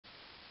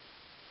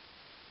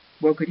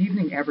Well, good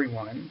evening,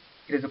 everyone.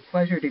 It is a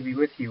pleasure to be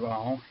with you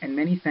all, and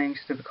many thanks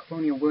to the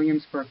Colonial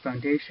Williamsburg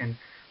Foundation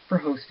for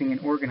hosting and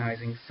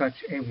organizing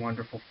such a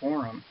wonderful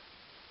forum.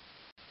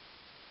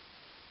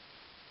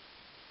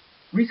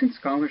 Recent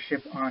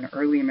scholarship on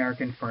early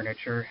American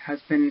furniture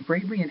has been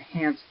greatly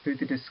enhanced through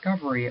the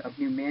discovery of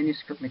new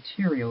manuscript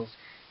materials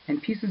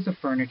and pieces of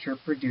furniture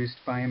produced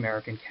by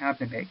American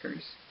cabinet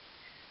makers.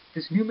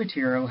 This new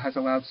material has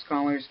allowed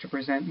scholars to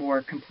present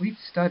more complete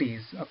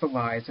studies of the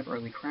lives of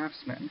early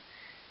craftsmen,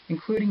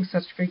 including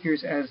such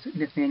figures as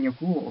Nathaniel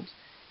Gould,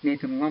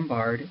 Nathan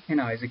Lombard, and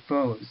Isaac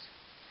Bose,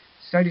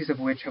 studies of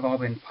which have all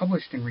been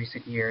published in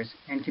recent years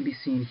and can be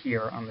seen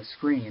here on the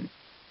screen.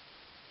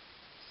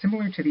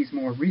 Similar to these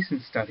more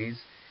recent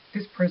studies,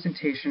 this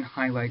presentation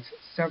highlights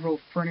several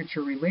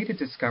furniture-related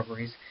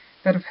discoveries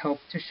that have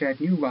helped to shed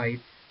new light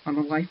on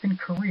the life and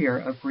career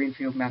of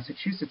Greenfield,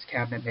 Massachusetts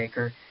cabinet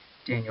maker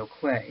Daniel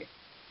Clay.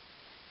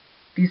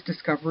 These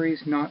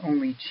discoveries not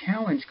only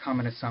challenge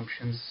common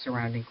assumptions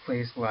surrounding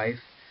Clay's life,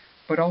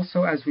 but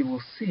also, as we will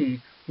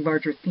see,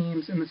 larger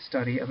themes in the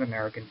study of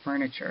American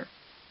furniture.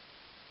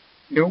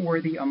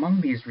 Noteworthy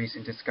among these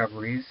recent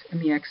discoveries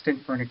and the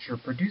extant furniture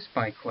produced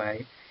by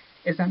Clay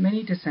is that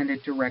many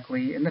descended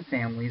directly in the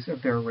families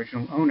of their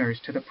original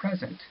owners to the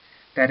present,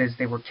 that is,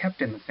 they were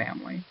kept in the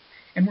family,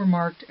 and were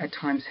marked at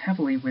times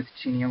heavily with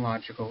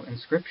genealogical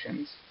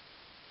inscriptions.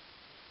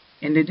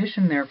 In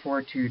addition,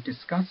 therefore, to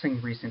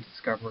discussing recent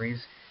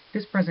discoveries,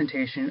 this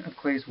presentation of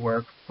Clay's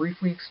work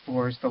briefly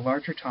explores the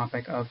larger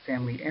topic of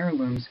family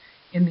heirlooms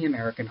in the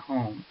American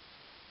home.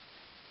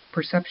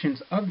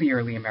 Perceptions of the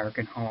early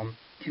American home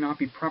cannot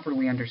be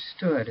properly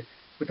understood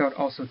without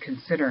also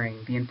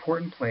considering the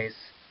important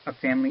place of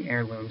family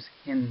heirlooms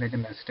in the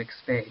domestic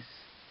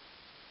space.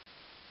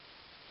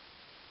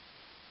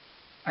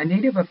 A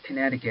native of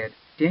Connecticut,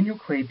 Daniel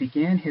Clay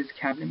began his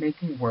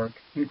cabinet-making work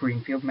in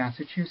Greenfield,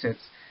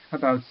 Massachusetts,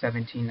 about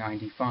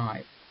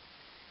 1795.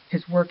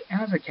 His work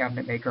as a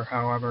cabinet maker,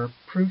 however,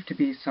 proved to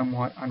be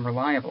somewhat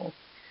unreliable,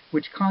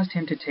 which caused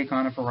him to take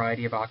on a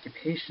variety of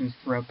occupations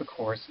throughout the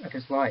course of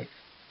his life.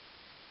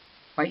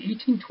 By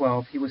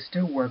 1812, he was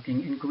still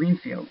working in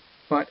Greenfield,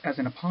 but as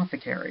an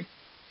apothecary.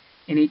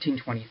 In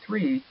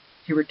 1823,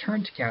 he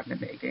returned to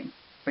cabinet making,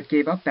 but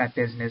gave up that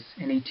business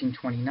in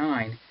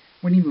 1829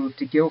 when he moved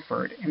to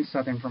Guilford in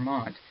southern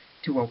Vermont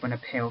to open a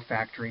pail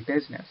factory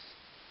business.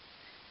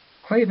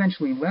 Clay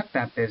eventually left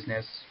that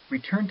business,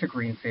 returned to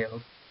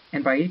Greenfield,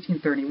 and by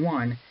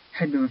 1831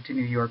 had moved to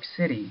New York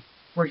City,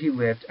 where he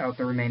lived out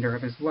the remainder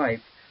of his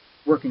life,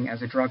 working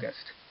as a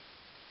druggist.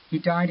 He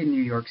died in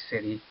New York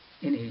City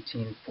in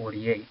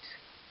 1848.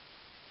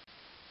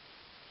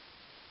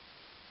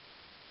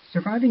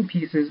 Surviving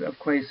pieces of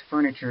Clay's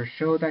furniture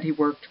show that he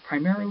worked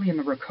primarily in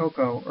the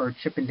Rococo or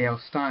Chippendale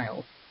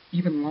style,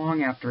 even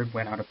long after it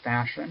went out of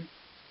fashion.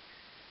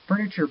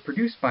 Furniture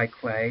produced by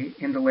Clay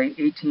in the late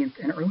 18th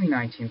and early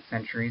 19th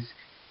centuries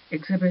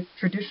exhibit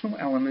traditional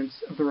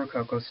elements of the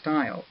Rococo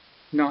style,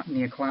 not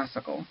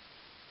neoclassical.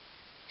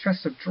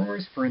 Chests of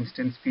drawers, for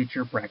instance,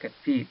 feature bracket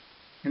feet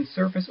and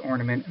surface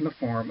ornament in the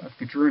form of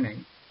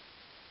gadrooning.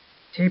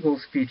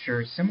 Tables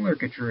feature similar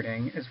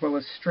gadrooning as well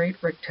as straight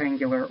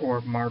rectangular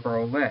or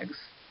Marlborough legs.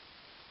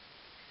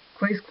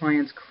 Clay's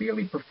clients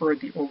clearly preferred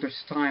the older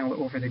style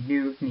over the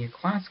new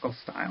neoclassical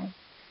style,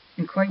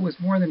 and Clay was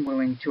more than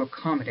willing to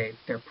accommodate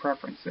their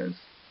preferences.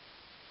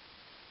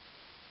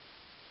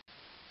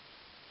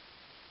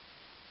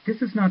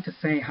 This is not to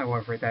say,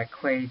 however, that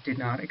Clay did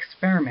not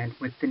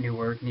experiment with the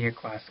newer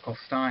neoclassical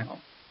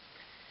style.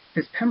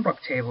 This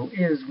Pembroke table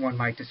is, one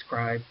might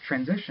describe,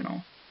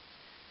 transitional.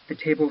 The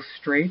table's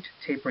straight,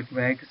 tapered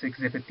legs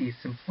exhibit the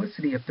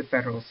simplicity of the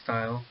Federal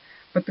style,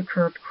 but the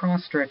curved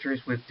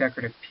cross-stretchers with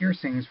decorative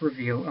piercings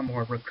reveal a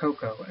more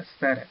Rococo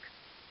aesthetic.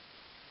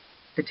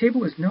 The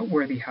table is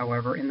noteworthy,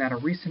 however, in that a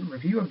recent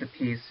review of the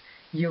piece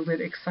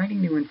yielded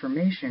exciting new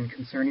information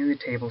concerning the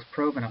table's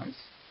provenance.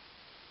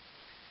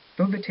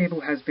 Though the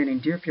table has been in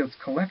Deerfield's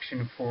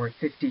collection for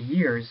 50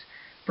 years,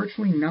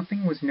 virtually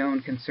nothing was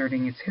known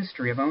concerning its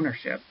history of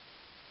ownership.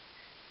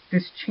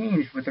 This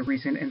changed with a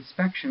recent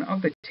inspection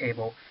of the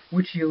table,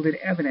 which yielded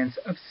evidence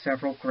of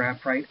several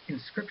graphite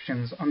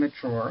inscriptions on the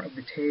drawer of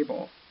the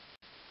table.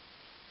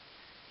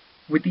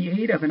 With the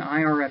aid of an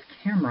IRF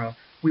camera,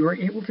 we were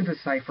able to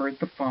decipher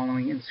the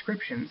following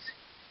inscriptions.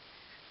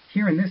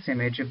 Here in this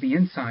image of the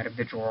inside of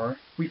the drawer,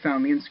 we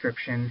found the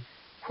inscription,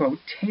 quote,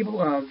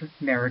 "Table of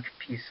Merrick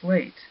P.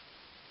 Slate."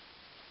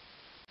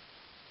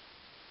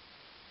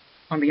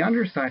 On the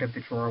underside of the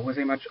drawer was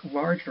a much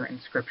larger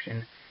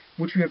inscription,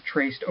 which we have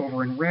traced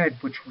over in red,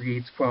 which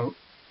reads, quote,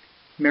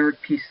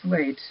 "Merrick P.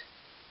 Slate,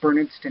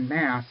 Bernardston,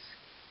 Mass.,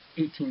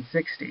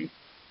 1860.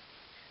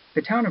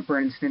 The town of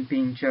Bernardston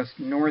being just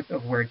north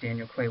of where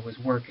Daniel Clay was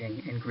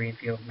working in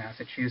Greenfield,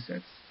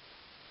 Massachusetts.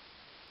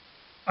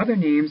 Other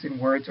names and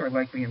words are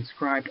likely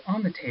inscribed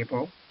on the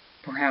table,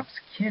 perhaps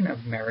kin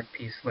of Merrick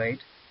P.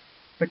 Slate,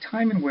 but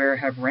time and wear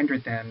have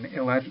rendered them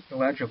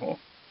illegible.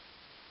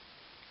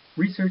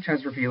 Research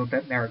has revealed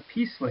that Merrick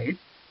P. Slate,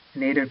 a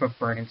native of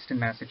Bernardston,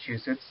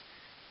 Massachusetts,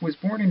 was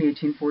born in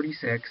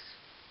 1846,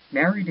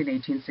 married in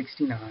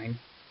 1869,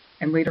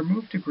 and later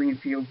moved to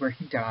Greenfield where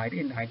he died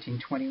in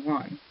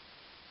 1921.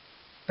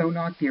 Though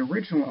not the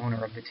original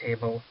owner of the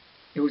table,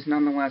 it was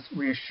nonetheless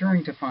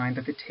reassuring to find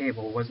that the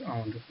table was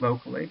owned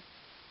locally.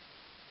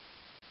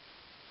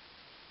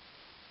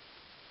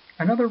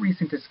 Another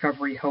recent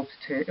discovery helps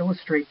to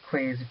illustrate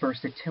Clay's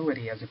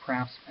versatility as a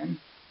craftsman.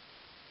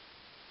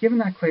 Given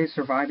that Clay's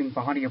surviving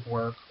body of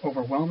work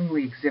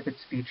overwhelmingly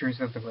exhibits features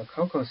of the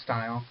Rococo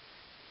style,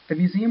 the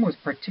museum was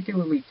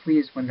particularly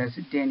pleased when this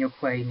Daniel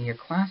Clay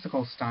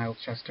neoclassical style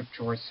chest of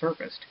drawers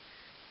surfaced,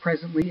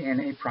 presently in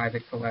a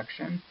private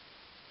collection.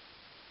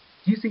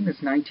 Using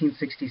this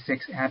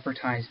 1966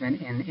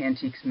 advertisement in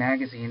Antiques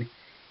magazine,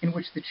 in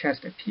which the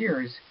chest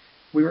appears,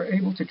 we were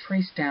able to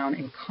trace down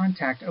and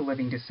contact a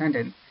living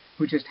descendant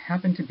who just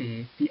happened to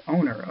be the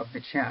owner of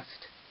the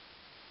chest.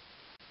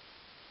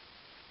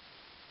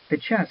 The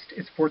chest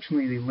is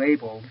fortunately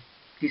labeled,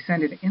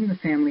 descended in the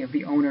family of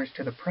the owners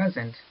to the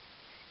present,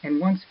 and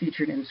once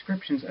featured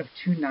inscriptions of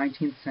two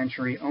 19th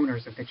century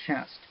owners of the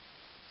chest,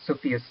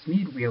 Sophia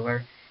Smead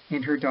Wheeler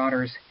and her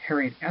daughters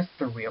Harriet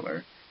Esther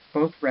Wheeler,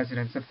 both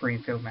residents of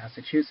Greenfield,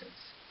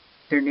 Massachusetts,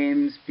 their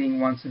names being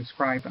once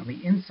inscribed on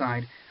the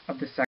inside of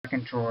the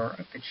second drawer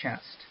of the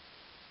chest.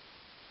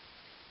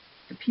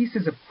 The piece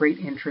is of great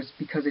interest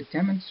because it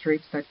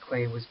demonstrates that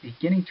Clay was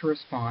beginning to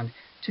respond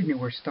to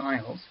newer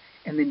styles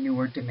and the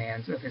newer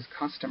demands of his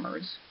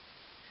customers.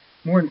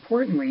 More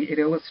importantly, it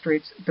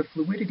illustrates the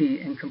fluidity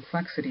and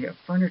complexity of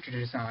furniture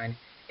design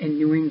in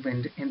New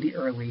England in the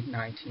early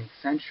 19th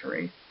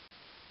century.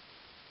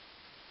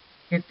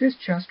 If this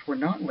chest were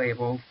not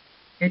labeled,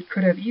 it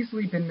could have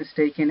easily been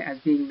mistaken as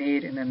being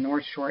made in the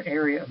North Shore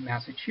area of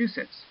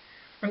Massachusetts,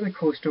 or the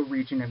coastal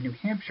region of New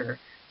Hampshire,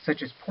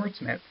 such as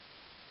Portsmouth.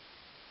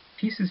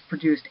 Pieces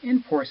produced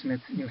in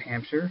Portsmouth, New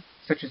Hampshire,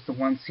 such as the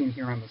one seen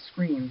here on the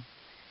screen,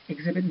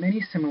 exhibit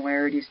many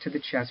similarities to the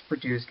chest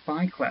produced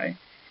by Clay,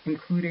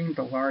 including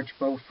the large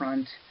bow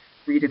front,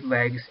 reeded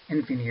legs,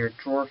 and veneered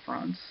drawer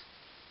fronts.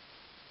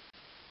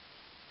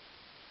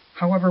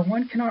 However,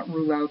 one cannot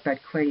rule out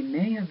that Clay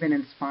may have been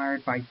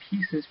inspired by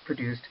pieces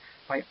produced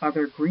by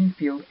other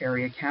Greenfield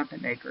area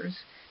cabinet makers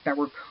that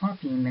were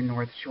copying the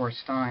North Shore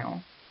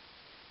style.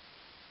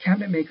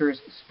 Cabinet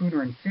makers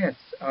Spooner and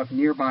Fitz of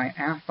nearby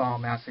Athol,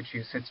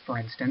 Massachusetts, for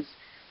instance,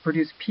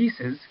 produced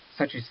pieces,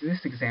 such as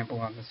this example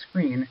on the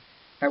screen,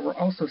 that were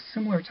also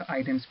similar to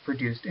items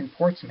produced in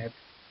Portsmouth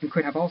and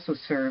could have also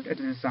served as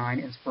a design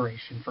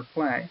inspiration for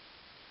Clay.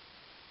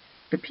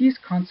 The piece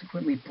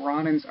consequently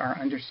broadens our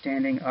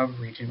understanding of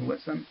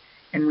regionalism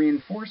and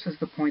reinforces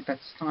the point that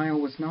style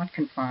was not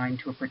confined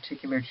to a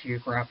particular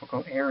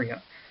geographical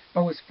area,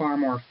 but was far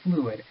more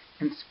fluid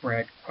and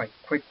spread quite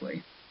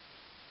quickly.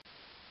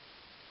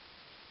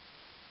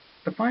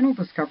 The final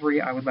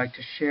discovery I would like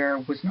to share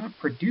was not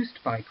produced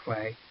by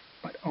Clay,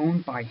 but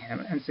owned by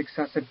him and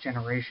successive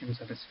generations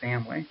of his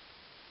family.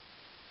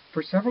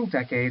 For several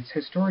decades,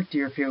 historic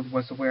Deerfield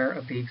was aware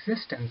of the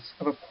existence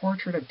of a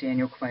portrait of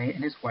Daniel Clay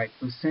and his wife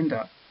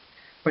Lucinda,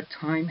 but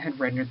time had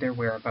rendered their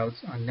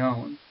whereabouts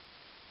unknown.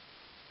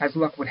 As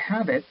luck would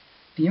have it,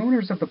 the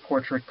owners of the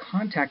portrait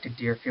contacted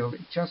Deerfield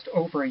just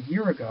over a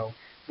year ago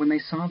when they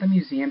saw the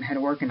museum had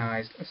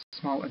organized a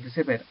small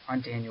exhibit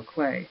on Daniel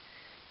Clay,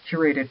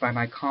 curated by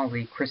my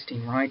colleague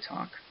Christine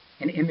Rytock,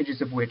 and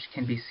images of which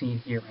can be seen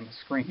here on the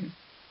screen.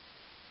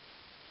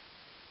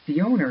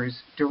 The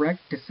owners,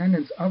 direct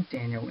descendants of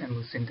Daniel and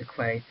Lucinda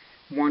Clay,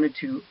 wanted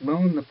to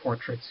loan the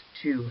portraits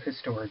to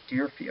historic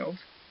Deerfield.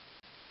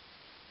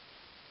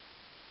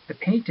 The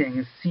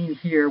paintings seen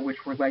here,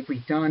 which were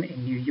likely done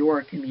in New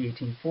York in the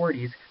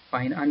 1840s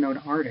by an unknown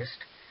artist,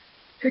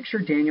 picture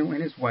Daniel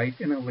and his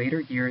wife in the later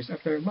years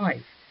of their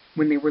life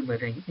when they were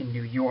living in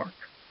New York.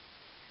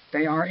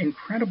 They are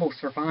incredible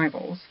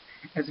survivals,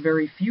 as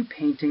very few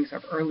paintings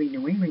of early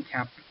New England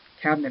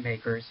cabinet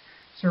makers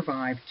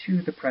survive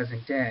to the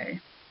present day.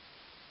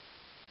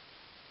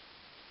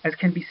 As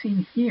can be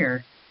seen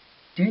here,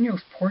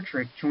 Daniel's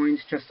portrait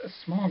joins just a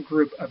small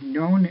group of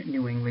known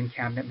New England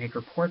cabinet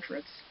maker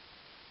portraits.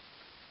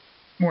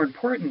 More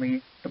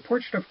importantly, the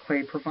portrait of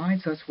Clay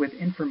provides us with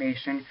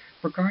information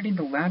regarding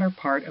the latter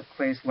part of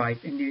Clay's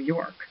life in New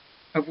York,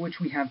 of which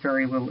we have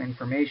very little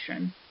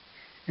information,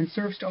 and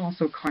serves to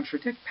also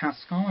contradict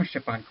past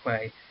scholarship on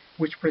Clay,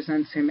 which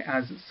presents him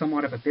as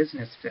somewhat of a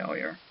business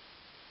failure.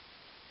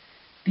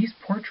 These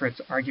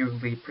portraits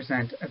arguably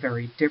present a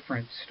very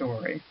different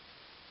story.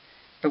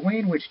 The way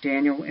in which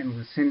Daniel and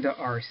Lucinda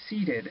are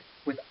seated,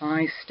 with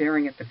eyes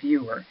staring at the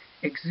viewer,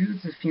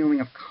 exudes a feeling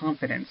of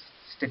confidence,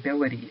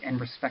 stability, and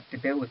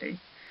respectability,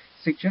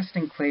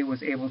 suggesting Clay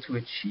was able to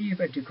achieve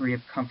a degree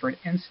of comfort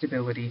and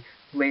stability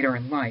later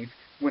in life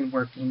when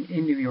working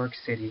in New York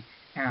City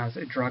as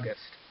a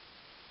druggist.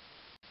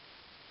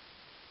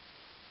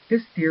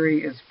 This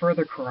theory is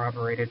further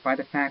corroborated by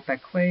the fact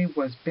that Clay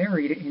was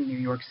buried in New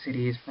York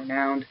City's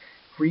renowned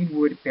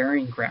Greenwood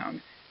Burying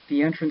Ground,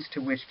 the entrance to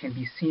which can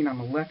be seen on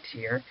the left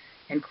here,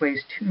 and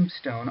Clay's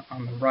tombstone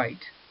on the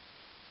right.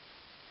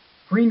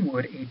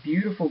 Greenwood, a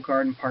beautiful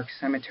garden park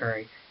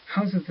cemetery,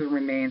 houses the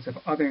remains of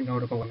other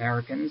notable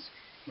Americans,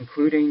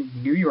 including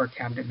New York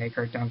cabinet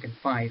maker Duncan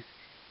Phyfe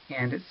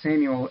and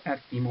Samuel F.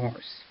 B.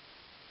 Morse.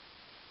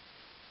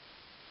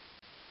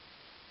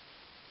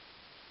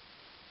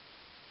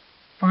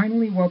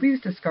 Finally, while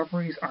these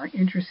discoveries are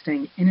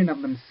interesting in and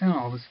of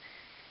themselves,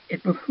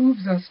 it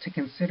behooves us to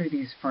consider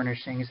these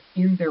furnishings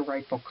in their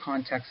rightful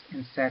context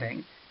and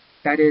setting,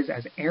 that is,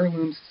 as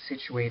heirlooms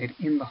situated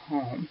in the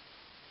home.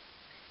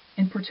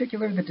 In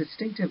particular, the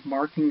distinctive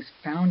markings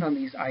found on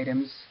these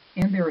items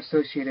and their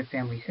associated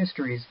family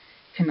histories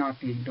cannot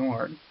be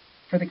ignored,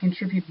 for they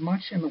contribute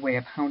much in the way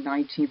of how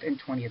 19th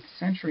and 20th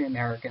century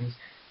Americans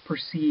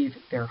perceive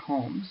their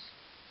homes.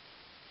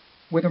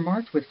 Whether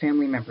marked with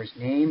family members'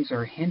 names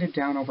or handed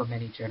down over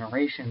many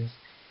generations,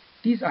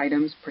 these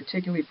items,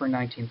 particularly for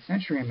 19th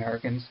century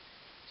Americans,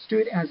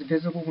 stood as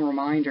visible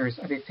reminders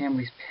of a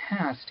family's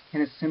past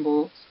and as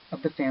symbols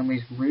of the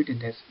family's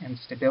rootedness and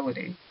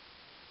stability.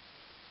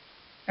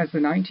 As the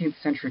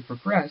 19th century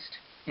progressed,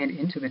 and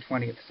into the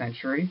 20th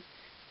century,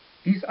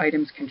 these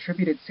items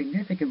contributed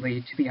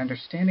significantly to the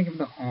understanding of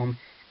the home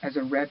as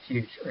a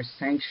refuge or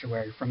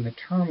sanctuary from the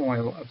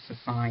turmoil of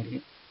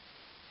society.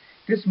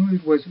 This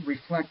mood was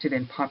reflected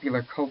in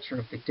popular culture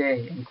of the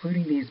day,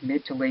 including these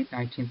mid to late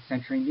 19th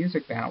century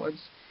music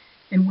ballads,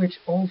 in which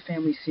old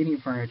family seating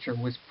furniture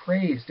was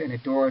praised and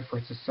adored for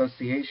its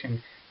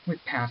association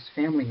with past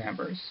family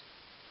members.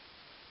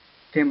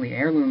 Family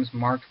heirlooms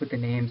marked with the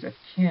names of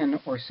kin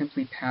or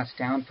simply passed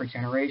down for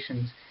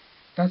generations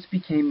thus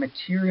became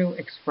material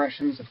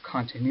expressions of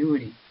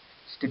continuity,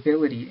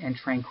 stability, and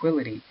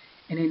tranquility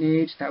in an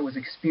age that was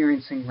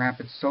experiencing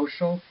rapid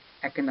social,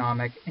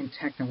 economic, and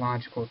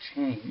technological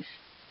change.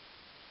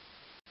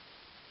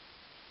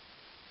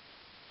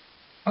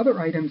 Other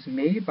items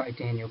made by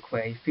Daniel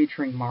Clay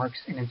featuring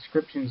marks and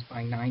inscriptions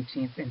by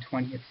 19th and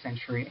 20th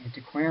century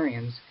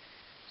antiquarians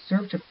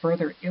serve to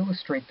further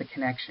illustrate the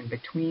connection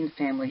between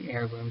family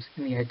heirlooms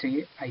and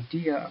the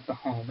idea of the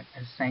home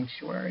as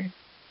sanctuary.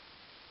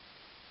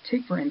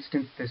 Take, for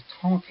instance, this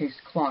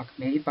tall-cased clock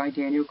made by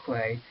Daniel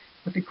Clay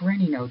with a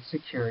granny note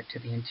secured to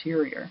the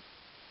interior.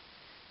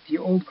 The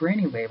old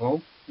granny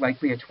label,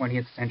 likely a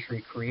 20th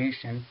century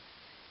creation,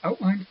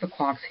 outlines the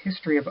clock's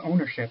history of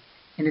ownership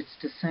and its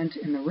descent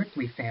in the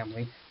Ripley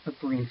family of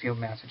Greenfield,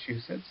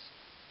 Massachusetts.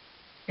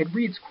 It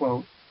reads,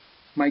 quote,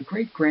 "My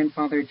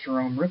great-grandfather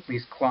Jerome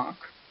Ripley's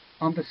clock,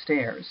 on the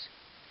stairs.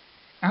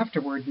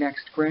 Afterward,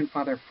 next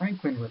grandfather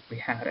Franklin Ripley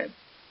had it,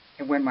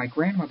 and when my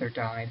grandmother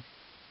died,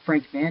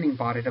 Frank Manning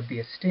bought it of the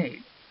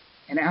estate,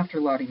 and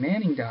after Lottie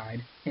Manning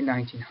died in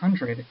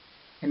 1900,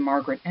 and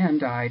Margaret M.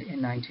 died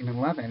in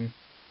 1911,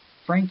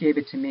 Frank gave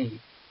it to me,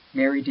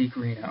 Mary D.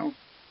 Greeno."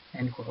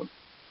 End quote.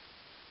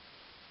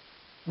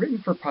 Written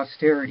for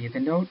posterity, the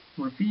note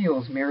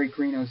reveals Mary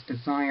Greeno's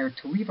desire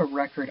to leave a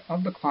record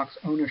of the clock's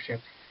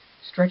ownership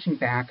stretching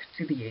back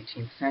to the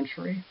 18th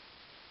century.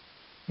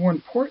 More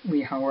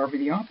importantly, however,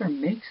 the author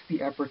makes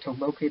the effort to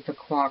locate the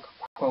clock,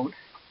 quote,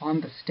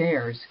 "on the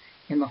stairs"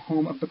 in the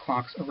home of the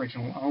clock's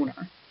original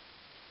owner.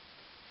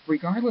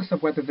 Regardless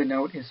of whether the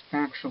note is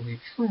factually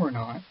true or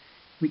not,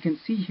 we can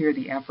see here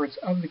the efforts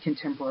of the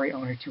contemporary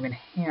owner to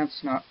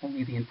enhance not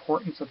only the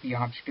importance of the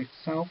object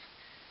itself,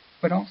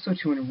 but also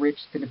to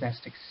enrich the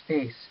domestic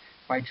space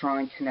by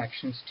drawing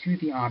connections to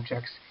the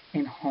objects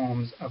and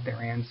homes of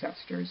their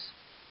ancestors.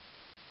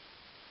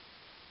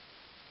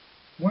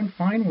 One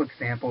final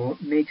example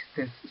makes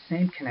this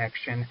same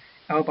connection,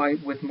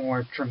 albeit with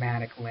more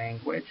dramatic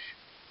language.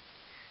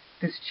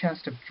 This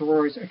chest of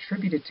drawers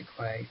attributed to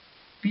Clay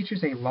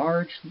features a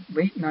large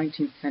late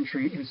 19th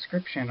century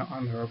inscription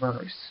on the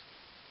reverse.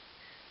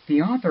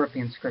 The author of the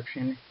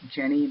inscription,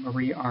 Jenny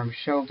Marie Arm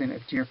Sheldon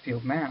of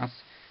Deerfield,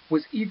 Mass.,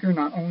 was eager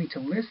not only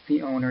to list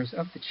the owners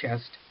of the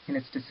chest and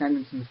its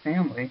descendants in the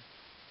family,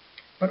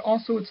 but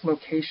also its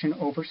location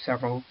over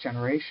several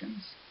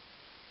generations.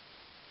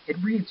 It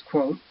reads,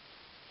 quote,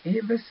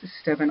 "Avis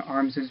Stephen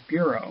Arms's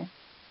Bureau,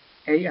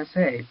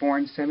 ASA,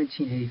 born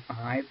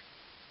 1785,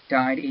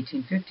 died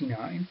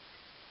 1859,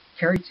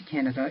 carried to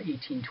Canada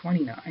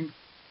 1829,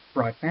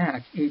 brought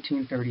back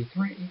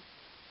 1833,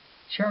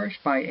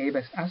 cherished by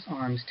Avis S.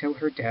 Arms till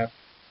her death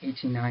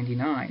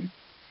 1899,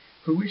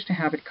 who wished to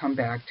have it come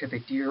back to the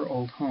dear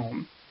old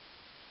home.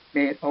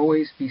 May it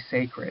always be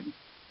sacred.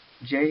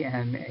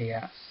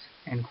 JMAS."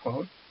 End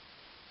quote.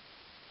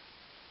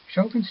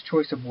 Sheldon's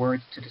choice of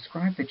words to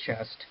describe the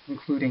chest,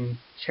 including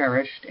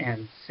cherished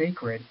and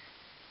sacred,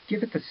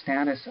 give it the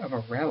status of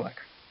a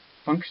relic,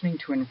 functioning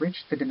to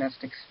enrich the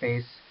domestic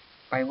space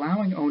by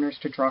allowing owners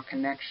to draw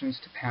connections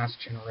to past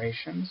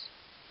generations.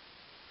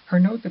 Her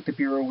note that the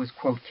Bureau was,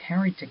 quote,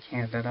 "carried to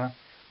Canada,"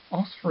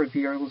 also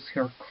reveals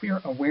her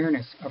clear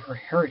awareness of her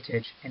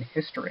heritage and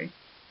history,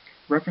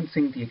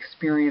 referencing the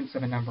experience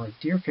of a number of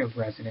Deerfield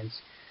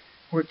residents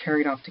who were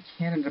carried off to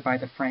Canada by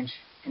the French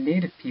and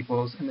native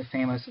peoples in the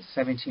famous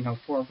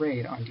 1704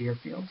 raid on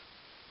Deerfield.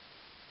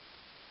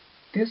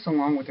 This,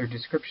 along with her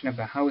description of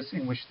the house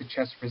in which the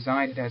chest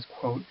resided as,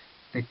 quote,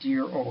 "the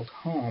dear old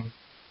home,"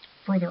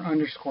 further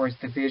underscores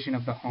the vision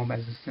of the home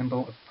as a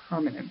symbol of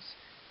permanence,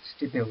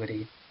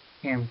 stability,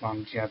 and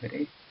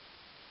longevity.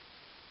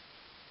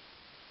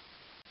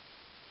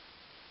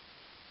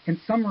 In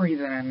summary,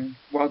 then,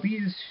 while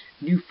these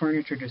new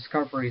furniture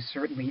discoveries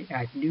certainly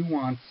add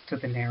nuance to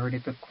the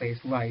narrative of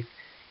Clay's life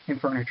in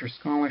furniture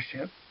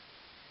scholarship,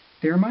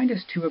 they remind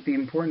us too of the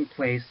important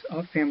place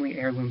of family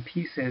heirloom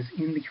pieces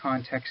in the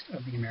context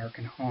of the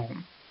American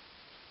home.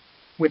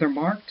 Whether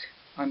marked,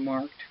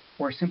 unmarked,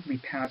 or simply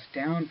passed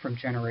down from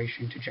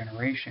generation to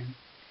generation,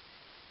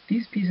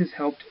 these pieces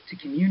helped to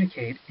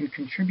communicate and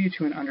contribute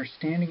to an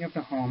understanding of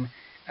the home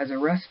as a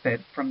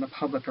respite from the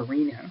public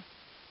arena,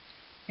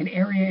 an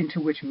area into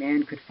which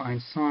man could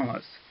find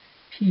solace,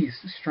 peace,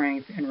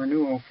 strength, and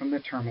renewal from the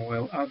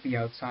turmoil of the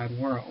outside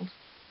world.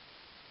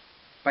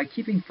 By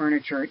keeping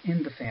furniture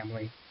in the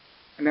family,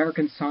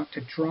 Americans sought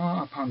to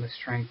draw upon the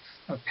strengths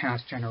of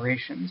past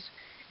generations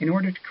in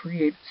order to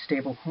create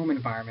stable home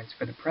environments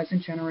for the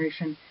present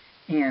generation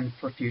and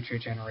for future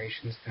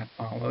generations that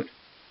followed.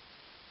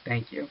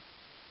 Thank you.